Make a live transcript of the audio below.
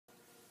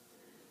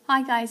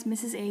Hi guys,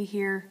 Mrs. A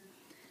here.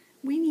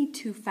 We need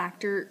to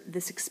factor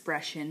this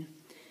expression,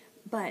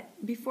 but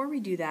before we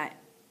do that,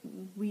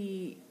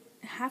 we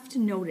have to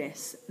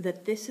notice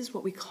that this is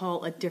what we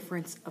call a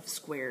difference of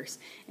squares.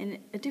 And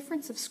a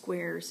difference of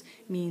squares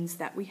means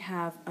that we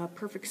have a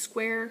perfect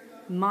square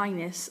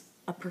minus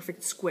a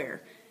perfect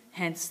square,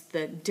 hence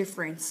the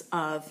difference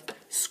of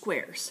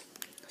squares.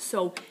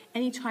 So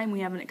anytime we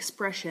have an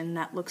expression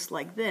that looks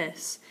like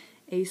this,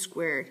 a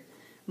squared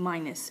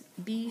minus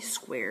b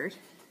squared,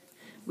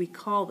 we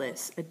call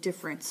this a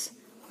difference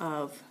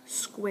of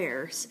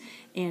squares,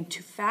 and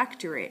to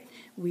factor it,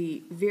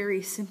 we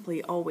very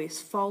simply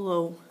always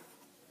follow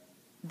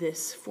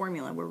this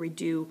formula where we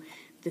do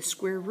the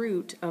square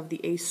root of the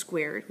a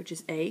squared, which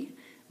is a,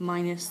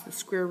 minus the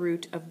square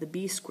root of the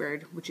b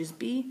squared, which is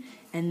b,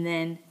 and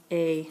then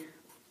a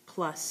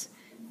plus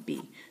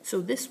b.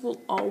 So this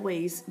will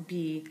always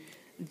be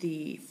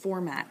the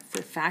format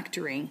for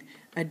factoring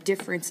a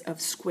difference of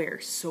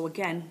squares. So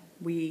again,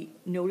 we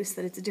notice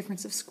that it's a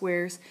difference of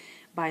squares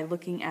by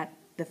looking at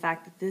the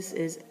fact that this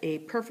is a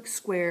perfect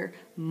square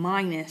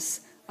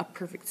minus a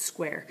perfect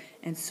square.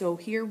 And so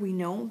here we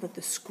know that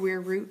the square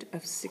root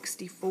of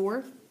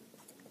 64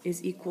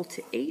 is equal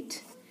to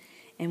 8.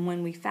 And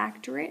when we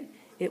factor it,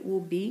 it will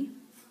be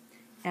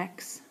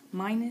x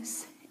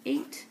minus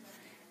 8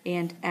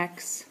 and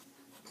x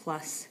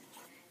plus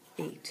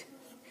 8.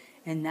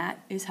 And that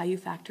is how you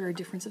factor a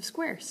difference of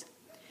squares.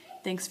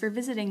 Thanks for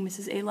visiting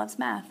Mrs. A Loves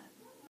Math.